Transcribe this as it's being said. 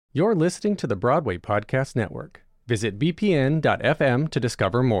You're listening to the Broadway Podcast Network. Visit bpn.fm to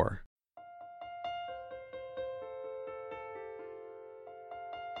discover more.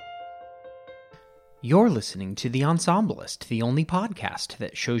 You're listening to The Ensemblist, the only podcast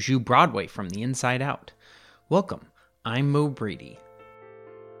that shows you Broadway from the inside out. Welcome, I'm Mo Brady.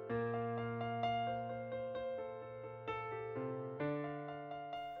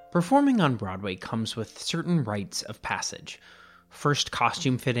 Performing on Broadway comes with certain rites of passage. First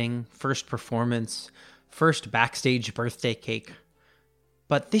costume fitting, first performance, first backstage birthday cake.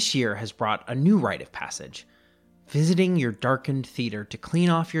 But this year has brought a new rite of passage, visiting your darkened theater to clean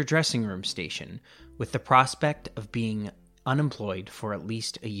off your dressing room station with the prospect of being unemployed for at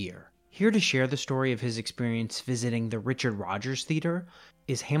least a year. Here to share the story of his experience visiting the Richard Rodgers Theater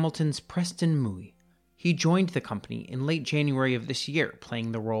is Hamilton's Preston Mui. He joined the company in late January of this year,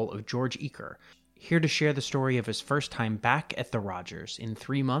 playing the role of George Eaker. Here to share the story of his first time back at the Rodgers in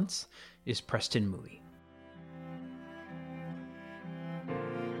 3 months is Preston Mui.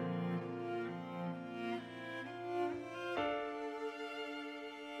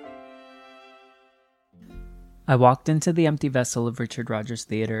 I walked into the empty vessel of Richard Rodgers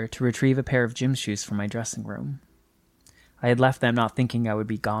Theater to retrieve a pair of gym shoes from my dressing room. I had left them not thinking I would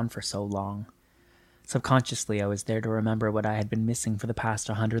be gone for so long. Subconsciously, I was there to remember what I had been missing for the past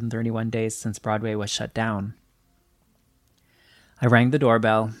 131 days since Broadway was shut down. I rang the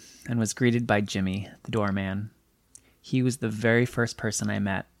doorbell and was greeted by Jimmy, the doorman. He was the very first person I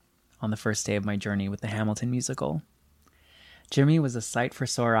met on the first day of my journey with the Hamilton musical. Jimmy was a sight for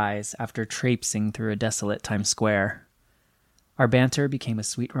sore eyes after traipsing through a desolate Times Square. Our banter became a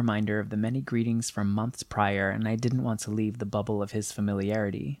sweet reminder of the many greetings from months prior, and I didn't want to leave the bubble of his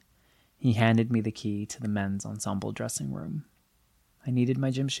familiarity. He handed me the key to the men's ensemble dressing room. I needed my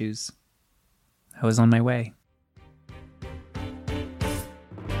gym shoes. I was on my way.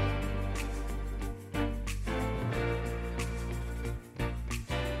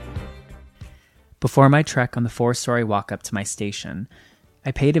 Before my trek on the 4-story walk up to my station,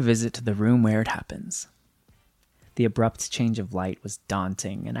 I paid a visit to the room where it happens. The abrupt change of light was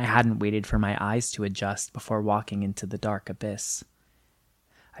daunting, and I hadn't waited for my eyes to adjust before walking into the dark abyss.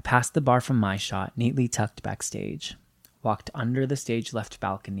 I passed the bar from my shot, neatly tucked backstage, walked under the stage left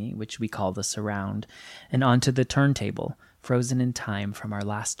balcony, which we call the surround, and onto the turntable, frozen in time from our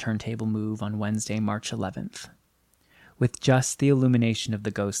last turntable move on Wednesday, March 11th. With just the illumination of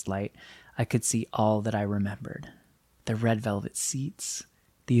the ghost light, I could see all that I remembered. The red velvet seats,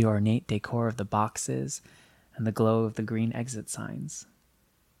 the ornate decor of the boxes, and the glow of the green exit signs.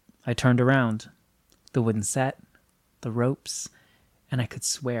 I turned around. The wooden set, the ropes, and I could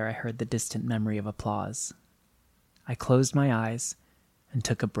swear I heard the distant memory of applause. I closed my eyes and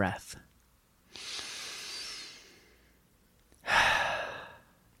took a breath.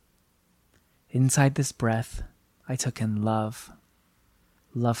 Inside this breath, I took in love.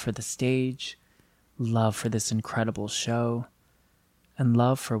 Love for the stage, love for this incredible show, and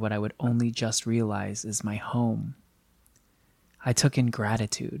love for what I would only just realize is my home. I took in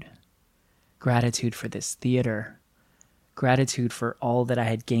gratitude. Gratitude for this theater. Gratitude for all that I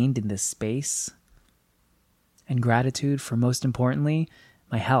had gained in this space. And gratitude for, most importantly,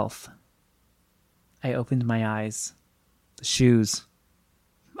 my health. I opened my eyes. The shoes.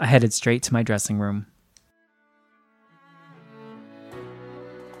 I headed straight to my dressing room.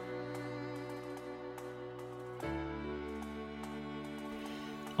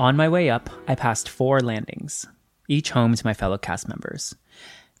 On my way up, I passed 4 landings, each home to my fellow cast members.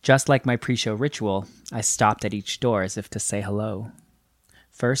 Just like my pre-show ritual, I stopped at each door as if to say hello.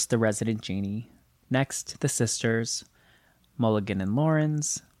 First, the resident genie. Next, the sisters, Mulligan and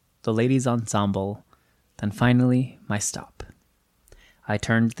Lawrence, the ladies' ensemble. Then finally, my stop. I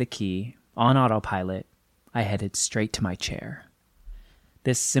turned the key. On autopilot, I headed straight to my chair.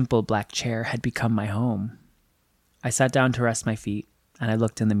 This simple black chair had become my home. I sat down to rest my feet, and I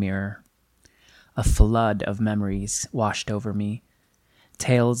looked in the mirror. A flood of memories washed over me.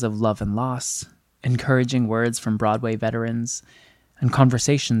 Tales of love and loss, encouraging words from Broadway veterans, and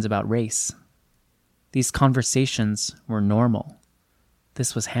conversations about race. These conversations were normal.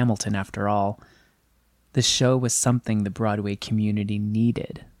 This was Hamilton, after all. This show was something the Broadway community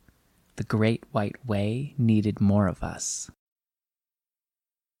needed. The Great White Way needed more of us.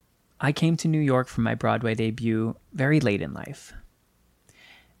 I came to New York for my Broadway debut very late in life.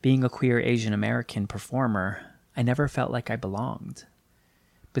 Being a queer Asian American performer, I never felt like I belonged.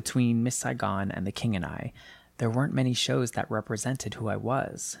 Between Miss Saigon and The King and I, there weren't many shows that represented who I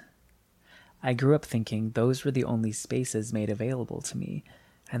was. I grew up thinking those were the only spaces made available to me,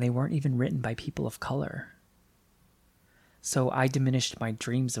 and they weren't even written by people of color. So I diminished my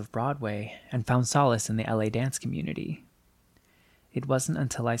dreams of Broadway and found solace in the LA dance community. It wasn't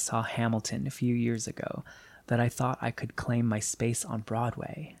until I saw Hamilton a few years ago that I thought I could claim my space on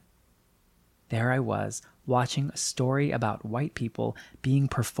Broadway. There I was, watching a story about white people being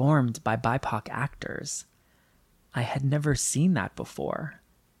performed by BIPOC actors. I had never seen that before.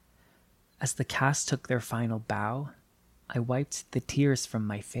 As the cast took their final bow, I wiped the tears from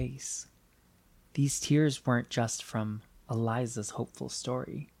my face. These tears weren't just from Eliza's hopeful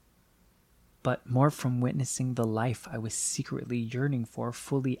story, but more from witnessing the life I was secretly yearning for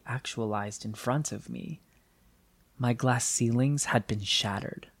fully actualized in front of me. My glass ceilings had been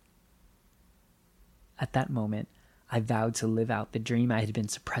shattered. At that moment, I vowed to live out the dream I had been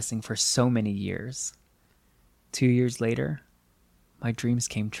suppressing for so many years. 2 years later, my dreams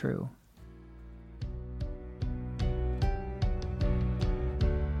came true.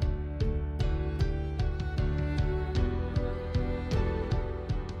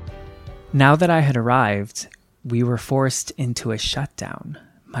 Now that I had arrived, we were forced into a shutdown,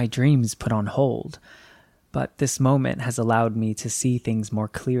 my dreams put on hold. But this moment has allowed me to see things more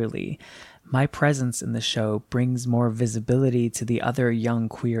clearly. My presence in the show brings more visibility to the other young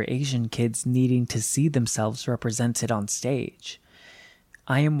queer Asian kids needing to see themselves represented on stage.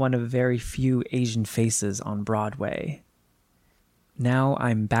 I am one of very few Asian faces on Broadway. Now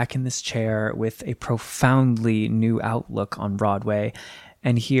I'm back in this chair with a profoundly new outlook on Broadway,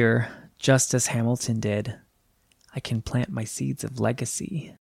 and here, just as Hamilton did, I can plant my seeds of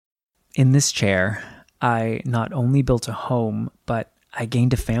legacy. In this chair, I not only built a home, but I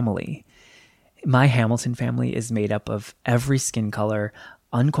gained a family. My Hamilton family is made up of every skin color,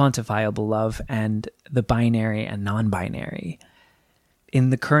 unquantifiable love, and the binary and non-binary.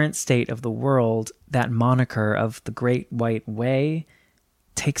 In the current state of the world, that moniker of the Great White Way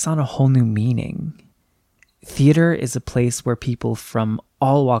takes on a whole new meaning. Theater is a place where people from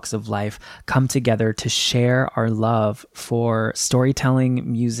all walks of life come together to share our love for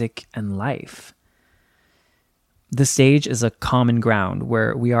storytelling, music, and life. The stage is a common ground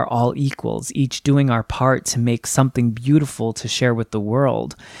where we are all equals, each doing our part to make something beautiful to share with the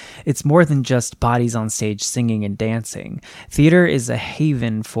world. It's more than just bodies on stage singing and dancing. Theater is a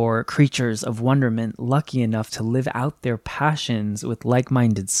haven for creatures of wonderment lucky enough to live out their passions with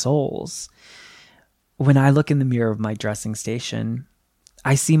like-minded souls. When I look in the mirror of my dressing station,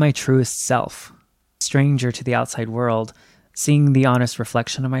 I see my truest self. Stranger to the outside world, seeing the honest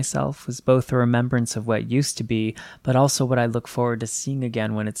reflection of myself was both a remembrance of what used to be, but also what I look forward to seeing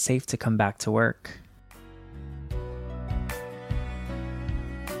again when it's safe to come back to work.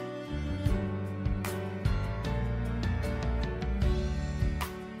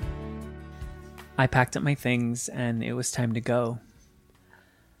 I packed up my things and it was time to go.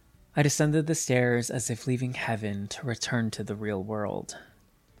 I descended the stairs as if leaving heaven to return to the real world.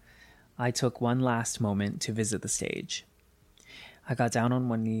 I took one last moment to visit the stage. I got down on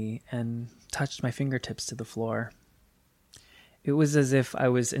one knee and touched my fingertips to the floor. It was as if I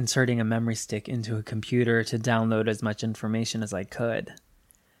was inserting a memory stick into a computer to download as much information as I could.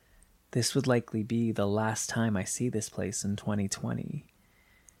 This would likely be the last time I see this place in 2020.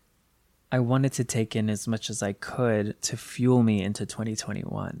 I wanted to take in as much as I could to fuel me into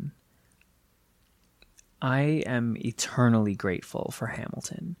 2021. I am eternally grateful for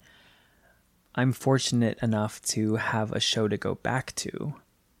Hamilton. I'm fortunate enough to have a show to go back to,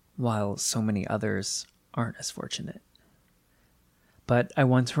 while so many others aren't as fortunate. But I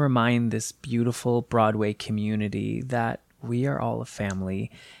want to remind this beautiful Broadway community that we are all a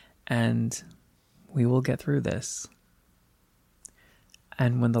family, and we will get through this.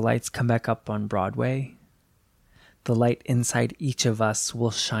 And when the lights come back up on Broadway, the light inside each of us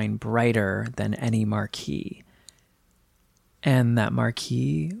will shine brighter than any marquee. And that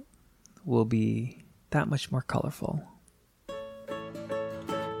marquee will be that much more colorful.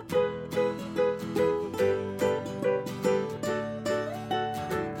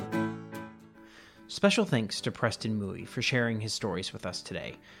 Special thanks to Preston Mui for sharing his stories with us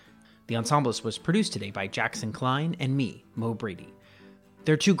today. The Ensemblist was produced today by Jackson Klein and me, Mo Brady.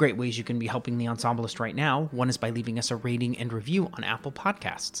 There are two great ways you can be helping The Ensemblist right now. One is by leaving us a rating and review on Apple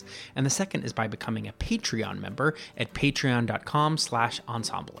Podcasts, and the second is by becoming a Patreon member at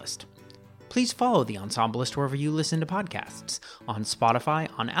patreon.com/ensemblist. Please follow The Ensemblist wherever you listen to podcasts, on Spotify,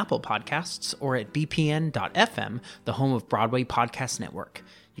 on Apple Podcasts, or at bpn.fm, the home of Broadway Podcast Network.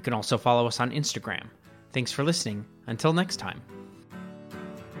 You can also follow us on Instagram. Thanks for listening. Until next time.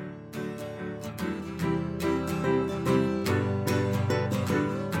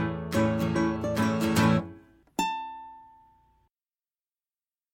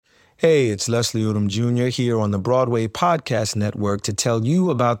 Hey, it's Leslie Odom Jr. here on the Broadway Podcast Network to tell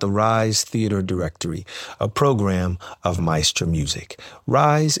you about the Rise Theater Directory, a program of Maestro Music.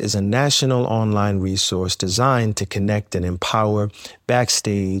 Rise is a national online resource designed to connect and empower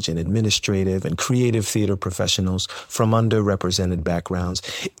backstage and administrative and creative theater professionals from underrepresented backgrounds.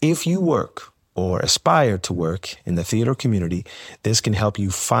 If you work or aspire to work in the theater community, this can help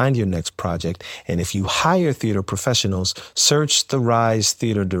you find your next project. And if you hire theater professionals, search the Rise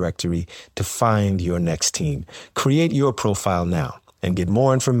Theater Directory to find your next team. Create your profile now and get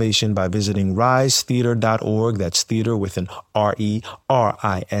more information by visiting risetheater.org. That's theater with an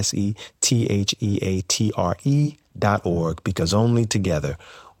RERISETHEATRE.org, because only together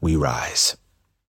we rise.